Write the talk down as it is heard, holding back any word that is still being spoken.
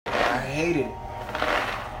hated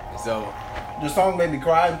it. So The song made me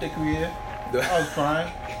cry. I'm thinking, yeah. I was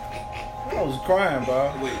crying. I was crying,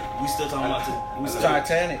 bro. Wait, we still talking about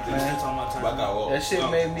Titanic, We man. still talking about Titanic. That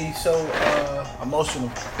shit made me so emotional.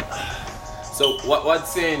 So what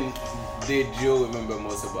scene did you remember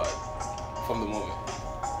most about from the movie?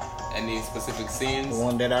 Any specific scenes? The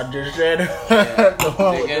one that I just said. Yeah. The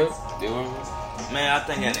one with Again? the- Do you remember? Man, I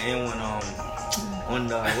think at the end when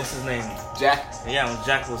what's his name? Jack. Yeah, when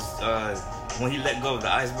Jack was when he let go of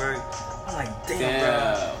the iceberg, I'm like, damn,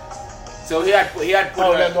 bro. So he had put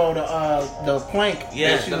Oh, her, let go the plank.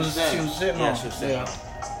 Yeah, that she was sitting Yeah, on. she was sitting on.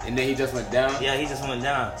 and then he just went down. Yeah, he just went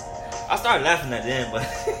down. I started laughing at the end, but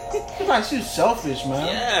It's like she's selfish, man.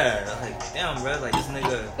 yeah, like damn, bro, like this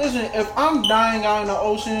nigga. Listen, if I'm dying out in the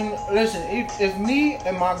ocean, listen, if me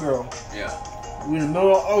and my girl, Yeah. we in the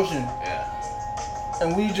middle of the ocean, Yeah.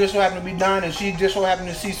 and we just so happen to be dying, and she just so happen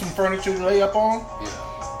to see some furniture to lay up on, Yeah.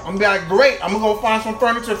 I'm gonna be like, great, I'm gonna go find some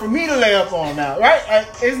furniture for me to lay up on now, right?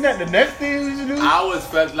 Isn't that the next thing we should do? I always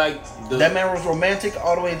felt like That man was romantic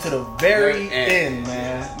all the way to the very end,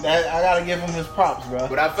 man. That I gotta give him his props, bro.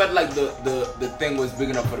 But I felt like the thing was big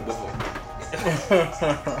enough for the buffalo.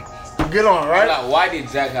 Get on, right? Like, why did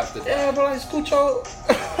Jack have to die? Yeah, but like Scoocho,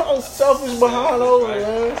 I was selfish behind over,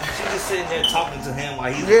 man. She just sitting there talking to him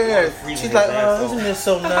while he's Yeah, freezing she's his like, ass isn't off. this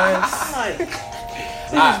so nice? I'm like,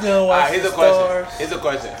 He's gonna watch Here's the a question. stars. Here's a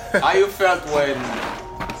question. How you felt when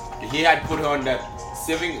he had put her on that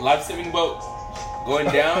life-saving boat going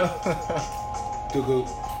down? Go go,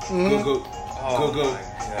 go go, go go,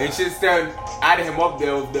 and she's staring at him up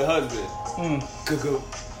there with the husband. Go go,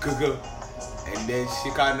 go go, and then she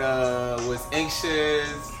kind of was anxious.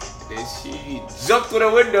 Then she jumped through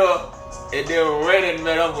the window. And they ran and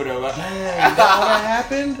met up with her. Right? Man, that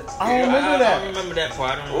happened? I don't remember I that. don't remember that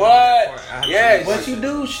part. I don't remember What? that part. I have to Yeah, see What it. she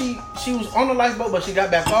do? She was on the lifeboat, but she got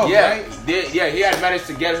back off, Yeah, right? he had managed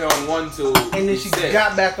to get her on one to. And then she sit.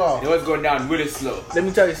 got back off. It was going down really slow. Let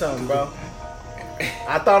me tell you something, bro.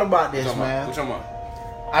 I thought about this, man. Which one?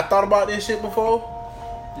 I thought about this shit before.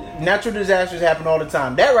 Natural disasters happen all the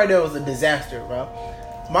time. That right there was a disaster, bro.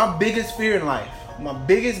 My biggest fear in life, my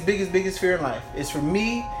biggest fear in life is for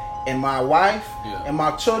me and my wife and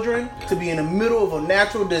my children to be in the middle of a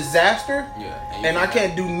natural disaster, and I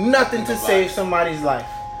can't do nothing to save somebody's life.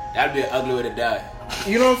 That'd be an ugly way to die.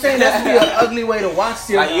 You know what I'm saying? That'd be an ugly way to watch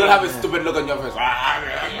your Like you'll have a stupid look on your face.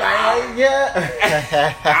 Yeah.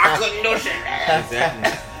 I couldn't do shit.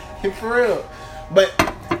 Exactly. For real. But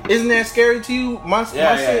isn't that scary to you? My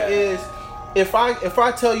shit is if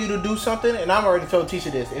I tell you to do something, and I've already told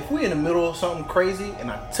Tisha this, if we in the middle of something crazy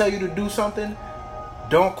and I tell you to do something,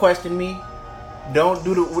 don't question me. Don't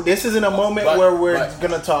do the. This isn't a moment where we're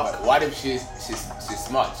gonna talk. But what if she's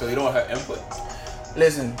smart, so you don't want her input?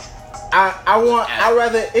 Listen, I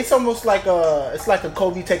rather. It's almost like it's like a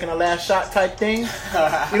Kobe taking a last shot type thing. You know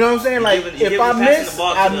what I'm saying? Like if I miss,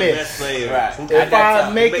 I miss. Right. If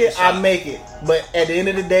I make it, I make it. But at the end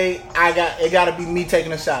of the day, it got to be me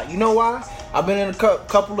taking a shot. You know why? I've been in a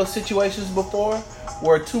couple of situations before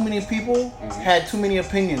where too many people had too many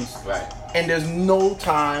opinions. Right. And there's no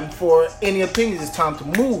time for any opinions. It's time to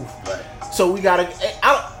move. Right. So we gotta.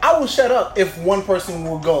 I will shut up if one person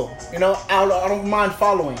will go. You know, I don't mind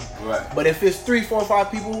following. Right. But if it's 3, 4,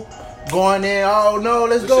 5 people going there, oh no,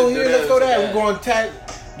 let's go here, let's go there. We're going tag.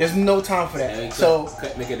 There's no time for that. Yeah, So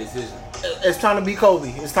make a decision. it's time to be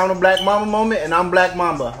Kobe. It's time to Black Mamba moment, and I'm Black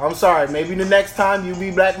Mamba. I'm sorry. Maybe the next time you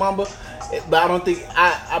be Black Mamba, but I don't think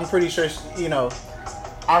I'm pretty sure. You know,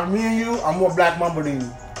 me and you, I'm more Black Mamba than you.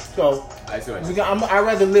 So I'd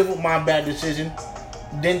rather live with my bad decision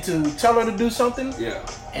than to tell her to do something. Yeah.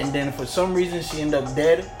 And then for some reason she ended up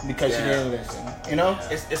dead because she didn't listen. You know?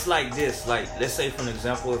 It's like this. Like let's say for an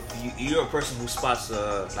example, if you're a person who spots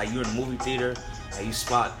like you're in a movie theater and you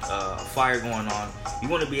spot a fire going on, you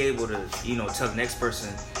want to be able to tell the next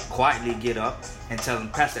person quietly get up and tell them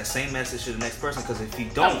pass that same message to the next person, because if you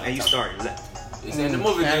don't and you start. It's in the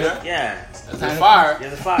movie theater. Yeah. There's a fire.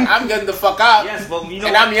 There's a fire. I'm getting the fuck out. Yes, but you know.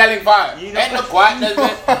 And I'm yelling fire. You know, ain't no quietness,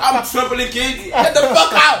 man. I'm tripling kids. Get the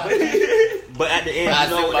fuck out. But at the end,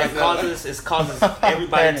 you know what that causes? It causes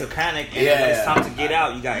everybody to panic. And when it's time to get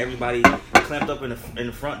out, you got everybody clamped up in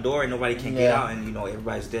the front door, and nobody can get out, and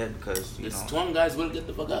everybody's dead because the strong guys will get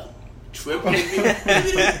the fuck out. Tripling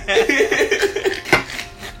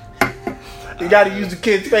You gotta use the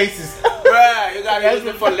kids' faces. Bruh, you gotta use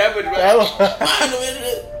it for leverage, bro.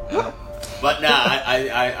 But nah,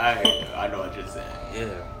 I know what you're saying.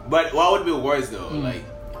 Yeah. But what would be worse though? Like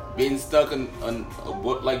being stuck on a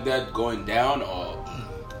boat like that going down,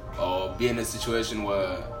 or be in a situation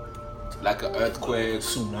where like an earthquake,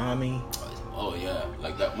 tsunami. Oh yeah,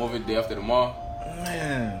 like that movie Day After Tomorrow.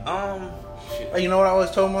 Man. Shit. You know what I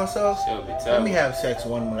always told myself? Shit would be Let terrible. me have sex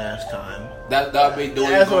one last time. That'd be doing.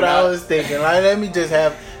 That's what I was thinking. Like, let me just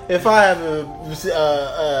have. If I have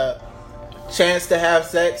a chance to have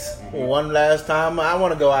sex one last time, I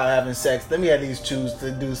want to go out having sex. Let me at least choose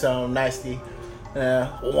to do something nasty.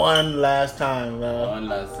 One last time. One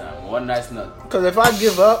last time. One nice nut. Because if I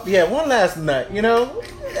give up, one last nut. You know,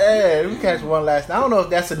 we catch one last. I don't know if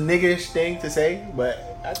that's a niggish thing to say,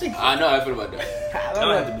 but I think I know how I feel about that. It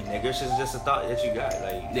don't have to be nigga. It's just a thought that you got.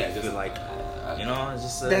 Like, Yeah, you just feel like, you know, it's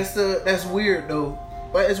just. that's weird though.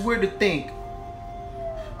 But it's weird to think.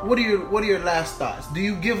 What are your last thoughts? Do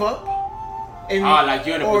you give up? And, Like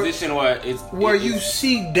you're in a position where you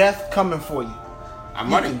see death coming for you. I'm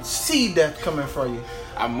You running. can see death coming for you.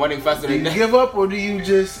 I'm running faster Do than you that. give up or do you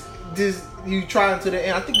just you try until the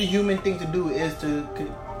end? I think the human thing to do is to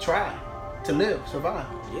try to live, survive.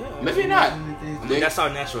 Yeah. Maybe not. That's our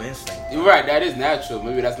natural instinct. You're right. That is natural.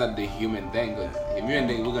 Maybe that's not the human thing. Cause the human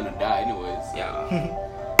thing, we're gonna die anyways.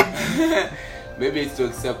 Yeah. Maybe it's to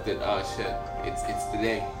accept that. Oh shit, it's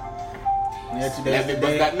today. Yeah, Let today's me the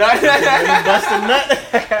bust day. that nut. Let me bust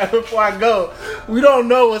a nut before I go. We don't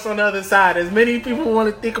know what's on the other side. As many people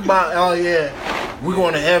want to think about, oh yeah, we're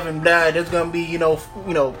going to heaven. There's gonna be you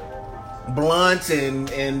know blunts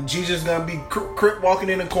and Jesus gonna be crip walking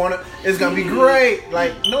in the corner. It's gonna be great.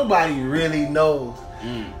 Like nobody really knows.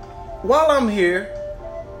 While I'm here,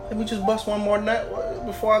 let me just bust one more nut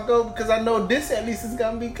before I go because I know this at least is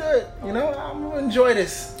gonna be good. You know, I'm gonna enjoy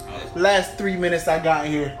this last 3 minutes I got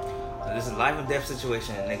here. This is a life and death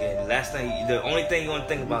situation, nigga. The only thing you want to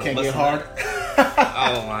think about Can't is get busting hard. up.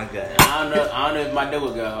 Oh my god. I don't know if my dick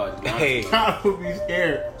will get hard. to be honest. Hey, I would be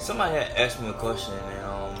scared. somebody had asked me a question,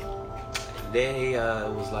 and they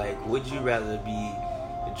was like, would you rather be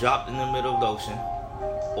dropped in the middle of the ocean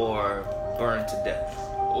or burned to death?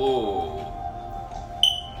 Oh.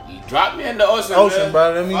 Drop me in the ocean, Ocean,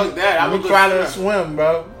 man. bro. Fuck that. Let me try to swim,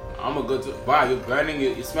 bro. I'm gonna go to. Wow, you're burning.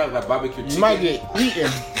 You smell like barbecue chicken. You might get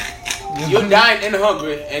eaten. You're dying and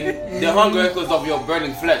hungry, and the hunger because of your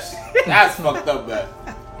burning flesh. That's fucked up, man.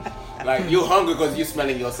 Like you hungry because you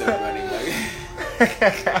smelling yourself burning.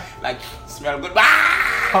 Like smell good.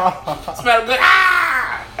 Ah! Smell good.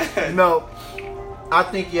 Ah! No, I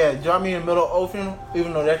think drop me in the middle of the ocean,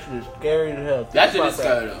 even though that shit is scary as hell. That Think shit about is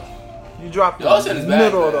scary though. You drop The ocean is in the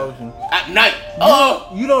bad, middle of the man. ocean. At night.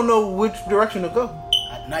 Oh. You don't know which direction to go.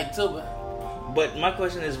 At night too, man. But my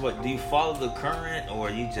question is, do you follow the current or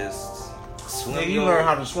you just swim? Yeah, you learn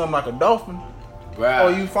how to swim like a dolphin, Bruh.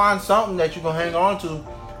 or you find something that you can hang on to.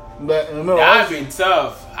 But in the middle of the That'd ocean, be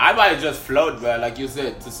tough. I might just float, bro. Like you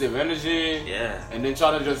said, to save energy. Yeah. And then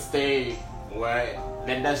try to just stay where.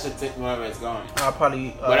 Then that should take me wherever it's going. I'll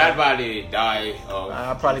probably. But I'd probably die of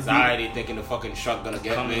I'll probably anxiety, thinking the fucking shark gonna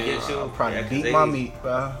get Come me. and get you. I'll probably Yeah, 'cause beat they- my meat,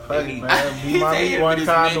 bro. Fuck they- it, man. Beat my He meat said one his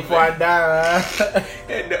time meat, before I man. die.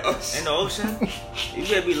 Man. In the ocean. In the ocean? You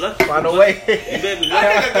better be lucky. Find a way. You better be I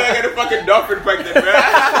lucky. think I'm gonna get a fucking dolphin pregnant,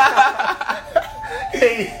 bro.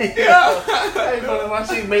 Hey, but my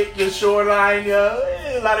shit make the shoreline, yo.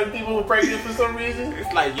 A lot of people were pregnant for some reason.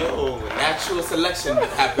 It's like, yo, natural selection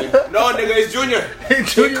happened. No, nigga, it's Junior.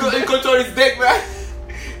 Junior. He control his dick, man.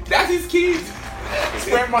 That's his keys.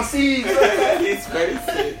 Spread my seeds. He's very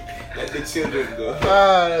sick. Let the children go.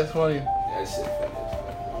 Ah, that's funny. That shit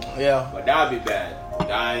finished. Yeah. But that would be bad.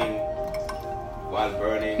 Dying while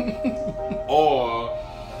burning. Or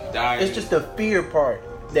dying. It's just the fear part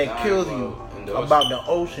that Dying kills while you in the ocean. about the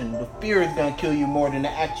ocean. The fear is gonna kill you more than the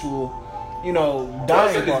actual, The dying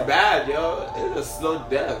ocean is part. bad, yo. It's a slow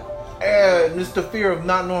death. And it's the fear of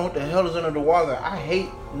not knowing what the hell is under the water. I hate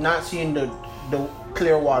not seeing the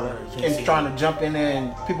clear water and trying to jump in there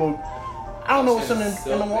and people. I don't know what's in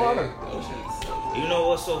the water. The ocean is so big. You know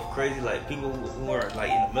what's so crazy? Like people who are like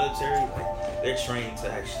in the military, like they're trained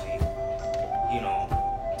to actually,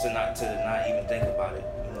 to not even think about it.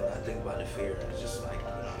 Not think about the fear. It's just like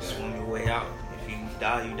swim your way out. If you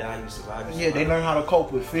die, you die. You survive. You survive. Yeah, they learn how to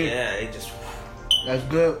cope with fear. Yeah, it just. That's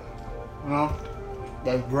good.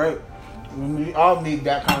 That's great. We all need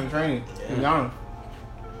that kind of training. To be honest,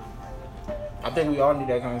 I think we all need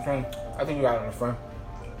that kind of training. I think we're out of the frame.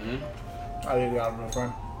 I think we're out of the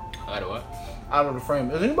frame. Out of what? Out of the frame.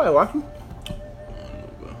 Is anybody watching?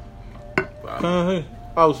 Wow.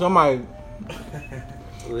 Oh, somebody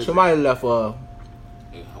left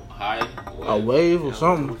High, a wave or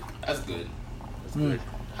something. That's good. That's good.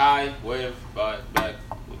 High, wave, back.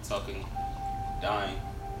 We're talking dying.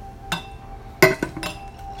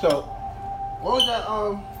 So, what was that?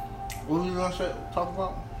 What were you gonna talk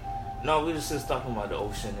about? No, we was just talking about the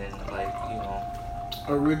ocean and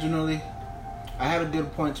Originally, I had a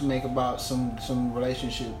good point to make about some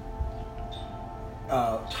relationship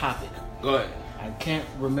topic. Go ahead. I can't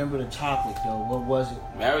remember the topic though. What was it?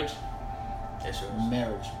 Marriage? Yes, sir.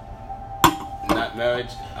 Marriage. Not marriage.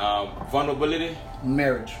 Vulnerability?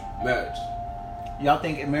 Marriage. Marriage. Y'all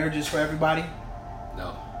think marriage is for everybody?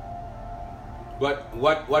 No. But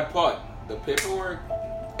what part? The paperwork?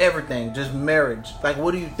 Everything, just marriage. Like,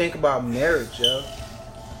 what do you think about marriage, yo?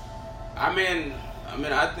 I mean,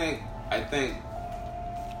 I think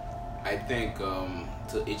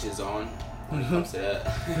to each his own when it comes to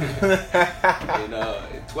that. You know,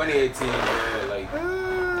 in 2018, yeah, like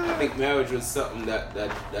I think marriage was something that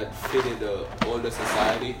fitted the older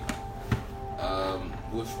society.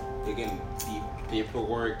 With again the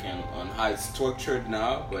paperwork and on how it's structured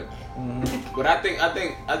now, but I think I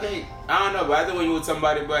don't know. But I think when you with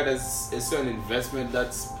somebody, but there's a certain investment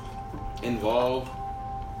that's involved.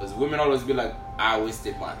 Because women always be like, I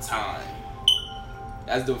wasted my time.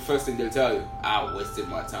 That's the first thing they'll tell you. I wasted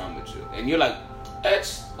my time with you. And you're like,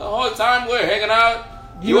 bitch, the whole time we're hanging out,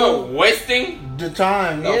 you were wasting the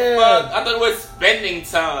time. the Yeah. fuck? I thought we were spending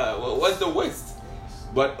time. What's the waste?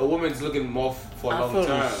 But a woman's looking more for I long feel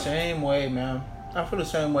term. the same way, man. I feel the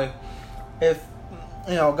same way. If,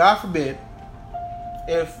 you know, God forbid,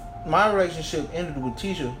 if my relationship ended with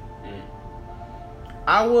Tisha,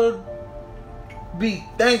 I would be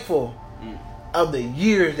thankful of the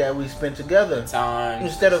years that we spent together. Time.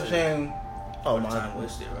 Instead of saying, oh, my Time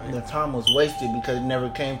wasted, right? the time was wasted because it never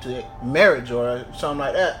came to marriage or something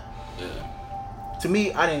like that. Yeah. To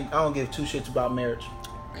me, I don't give two shits about marriage.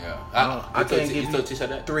 Yeah. I can't give you you told Tisha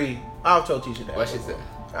that? 3. I'll tell Tisha that. What she said?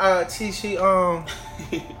 Tisha,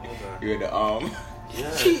 You're in the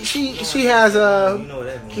Yeah. she has You know what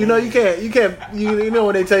that means. you know you know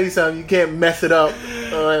when they tell you something you can't mess it up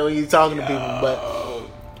when you're talking to people, but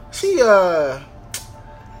she I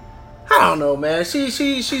don't know, man.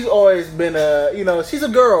 She's always been she's a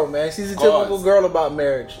girl, man. She's a typical girl about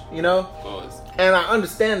marriage, you know. Of course. And I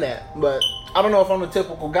understand that, but I don't know if I'm the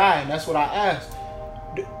typical guy, and that's what I asked.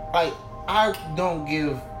 Like, I don't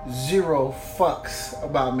give 0 fucks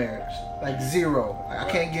about marriage. Like, 0. I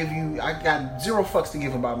can't give you. I got 0 fucks to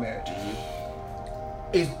give about marriage.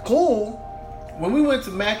 It's cool. When we went to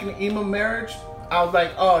Mac and Ema marriage, I was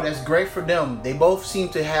like, oh, that's great for them. They both seem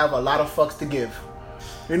to have a lot of fucks to give.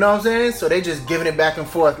 You know what I'm saying? So they just giving it back and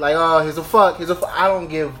forth. Like, oh, here's a fuck. I don't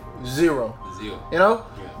give 0. You know?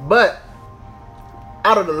 Yeah. But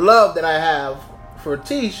out of the love that I have for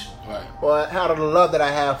Tish, Right. or out of the love that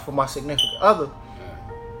I have for my significant other,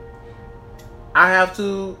 I have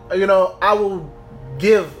to, I will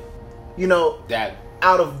give, That.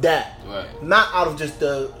 out of that. Right. Not out of just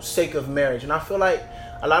the sake of marriage. And I feel like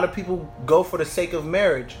a lot of people go for the sake of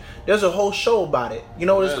marriage. There's a whole show about it. You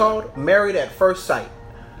know what it's Really? called? Married at First Sight.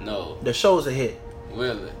 No. The show's a hit.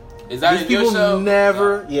 Really? Is that These a new people show?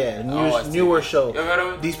 never, No. I see. newer show. You heard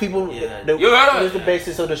of it? These people, Yeah. the, You heard of here's it? the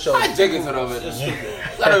basis of the show. I Jenkins heard of it.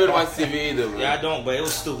 I don't even watch TV either, bro. Yeah, I don't, but it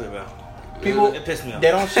was stupid, bro. People, It pissed me off. they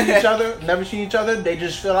don't see each other, never see each other. They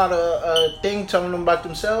just fill out a thing telling them about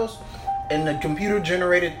themselves, and the computer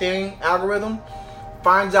generated thing algorithm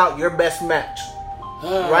finds out your best match,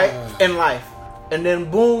 right, in life. And then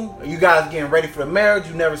boom, you guys getting ready for the marriage.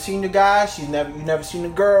 You never seen the guy. You never seen the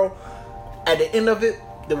girl. At the end of it,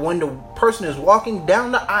 when the person is walking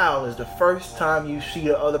down the aisle is the first time you see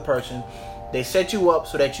the other person. They set you up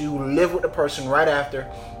so that you live with the person right after,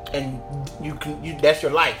 and that's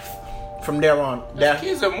your life from there on.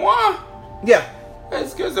 Excuse-moi. Yeah.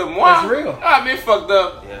 Excuse-moi. That's real. I been fucked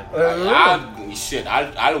up.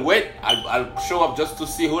 Yeah. I'll wait. I'll show up just to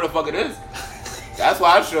see who the fuck it is. That's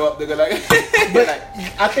why I show up, nigga. Like, But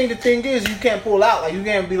I think the thing is, you can't pull out. Like, you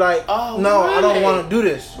can't be like, Oh, no, I don't really? want to do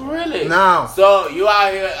this. Really? No. So you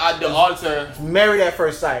out here at the altar. Married at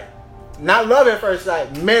first sight. Not love at first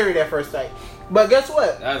sight. Married at first sight. But guess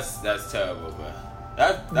what? That's terrible, man.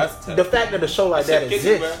 That's terrible. The fact that a show like that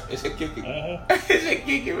exists. It's a kicking. It's a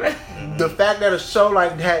kicking, man. The fact that a show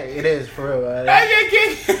like that, it is for real. Man.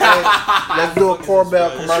 It's a kicking. Let's do a Corbell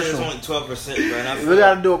This shit is commercial. only 12%, bro. And I We feel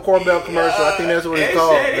gotta do a Corbell commercial. I think that's what it's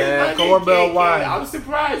called, man. Corbell wine. I'm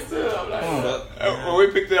surprised too. I'm like, Oh. when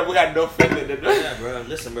we picked it up, we had no fence in it. yeah, bro.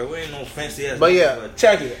 Listen, bro. We ain't no fancy ass. But yeah,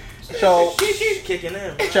 check it. So kicking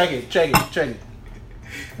in. check it.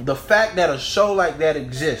 The fact that a show like that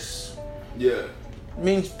exists Yeah.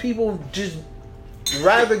 means people just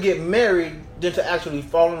rather get married than to actually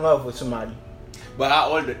fall in love with somebody. But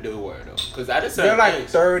how old they were though? Because I just They're like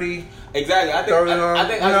 30. Exactly. I think 30, I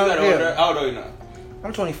think as you got older. How old are you now?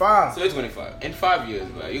 I'm 25. So it's 25. In 5 years,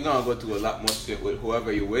 bro, you're gonna go through a lot more shit with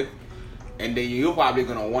whoever you're with, and then you're probably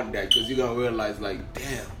gonna want that because you're gonna realize like,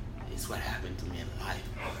 damn, It's what happened to me in life.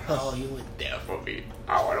 Oh, you were there for me.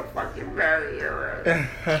 I want to fucking marry you.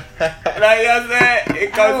 Like I said,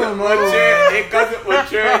 it comes with maturity. It comes with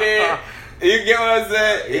maturity. You get what I'm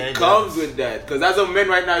saying? Yeah, it comes with that. Because as a man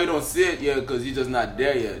right now, you don't see it yet because you're just not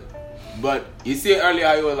there yet. But you see it earlier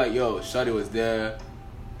how you were like, yo, Shawty was there.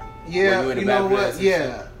 Yeah, you you know what?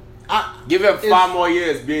 Yeah. Give him 5 more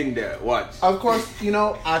years being there. Watch. Of course, you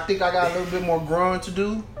know, I think I got a little bit more growing to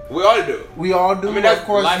do. We all do. We all do. I mean, that's of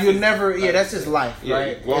course, life you is- never. Yeah, that's just life, Yeah, right?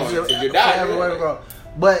 you're growing It's till you die, forever yeah. way to grow.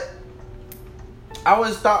 But I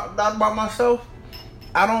always thought about myself.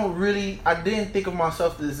 I didn't think of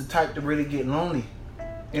myself as the type to really get lonely.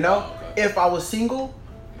 You know, Oh, okay. if I was single,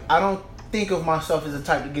 I don't think of myself as the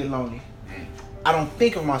type to get lonely. I don't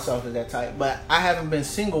think of myself as that type. But I haven't been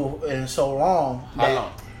single in so long. How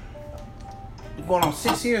long? Going on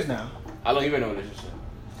 6 years now. How long you been in a relationship?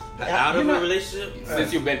 Out You're of a not- relationship?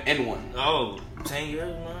 Since you've been in one. Oh, 10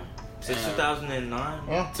 years, man. Since 2009.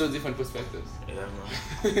 Yeah. Two different perspectives. Yeah,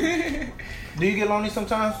 man. Do you get lonely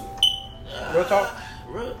sometimes? Real talk.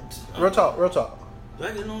 Real Real talk. Do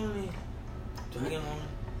I get lonely? I'm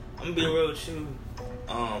gonna be real with you.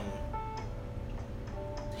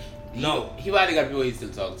 No. He probably got people he still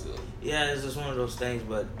talk to. Yeah, it's just one of those things.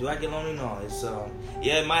 But do I get lonely? No. It's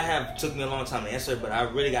yeah, it might have took me a long time to answer, but I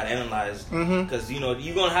really got to analyze because you know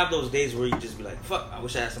you're gonna have those days where you just be like, "Fuck, I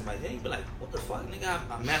wish I had somebody." Then you be like, "What the fuck, nigga?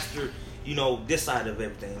 I mastered, you know, this side of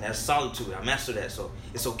everything. That's solitude. I mastered that, so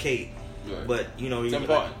it's okay." Right. But you know, It's you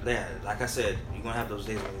important. like I said, you're gonna have those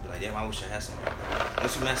days where you be like, "Damn, I wish I had somebody."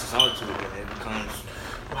 Once you master solitude, then it becomes.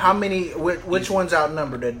 How many? Which ones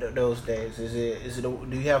outnumber those days? Is it?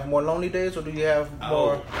 Do you have more lonely days or do you have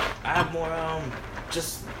more? Oh, I have more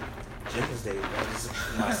just Jimmy's days. Man. Just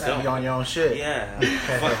myself. You on your own shit. Yeah.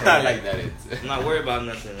 I like that. I'm not worried about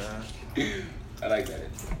nothing, man. I like that.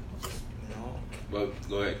 You know? But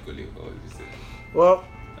go ahead, Kuli. What would you say? Well,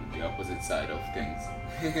 On the opposite side of things.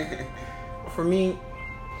 for me,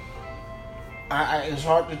 I it's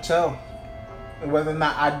hard to tell whether or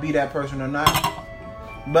not I'd be that person or not.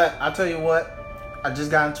 But I tell you what, I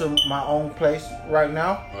just got into my own place right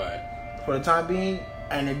now Right. for the time being,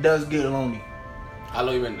 and it does get lonely. How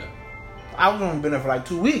long you been there? I've only been there for like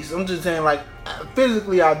 2 weeks. I'm just saying, like,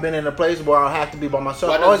 physically, I've been in a place where I have to be by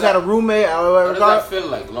myself. Why I does always that- had a roommate. How does that feel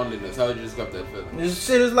like, loneliness? How would you describe that feeling? This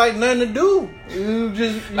shit is like nothing to do. You Like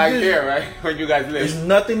just- here, right? When you guys There's live.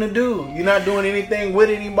 nothing to do. You're not doing anything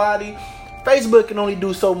with anybody. Facebook can only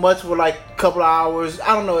do so much for like a couple of hours.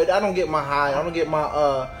 I don't know. I don't get my high. I don't get my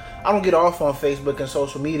I don't get off on Facebook and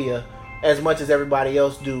social media as much as everybody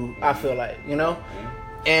else do. I feel like, you know.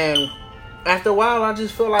 And after a while, I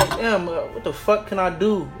just feel like, damn, what the fuck can I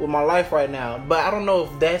do with my life right now? But I don't know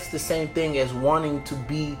if that's the same thing as wanting to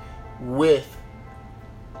be with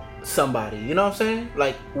somebody. You know what I'm saying?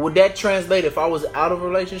 Like, would that translate if I was out of a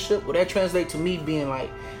relationship? Would that translate to me being like,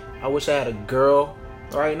 I wish I had a girl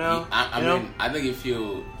right now? I you know? mean, I think if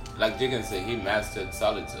you, like Jiggins said, he mastered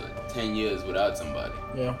solitude. 10 years without somebody.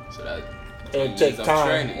 Yeah. So that 10 It'll years take of time.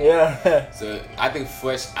 training. Yeah. So I think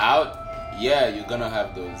fresh out, yeah, you're gonna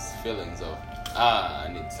have those feelings of, I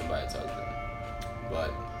need somebody to talk to.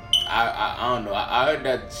 But I don't know. I heard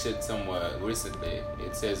that shit somewhere recently.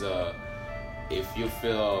 It says, if you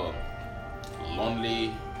feel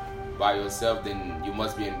lonely by yourself, then you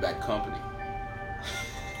must be in bad company.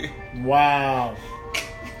 Wow.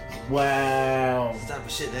 Wow. This type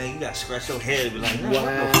of shit, man, you gotta scratch your head and be like,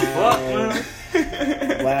 Wow. what the fuck,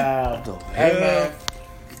 man? Wow. Hey, man.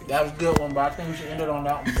 That was a good one, but I think we should end it on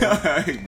that one. Bro.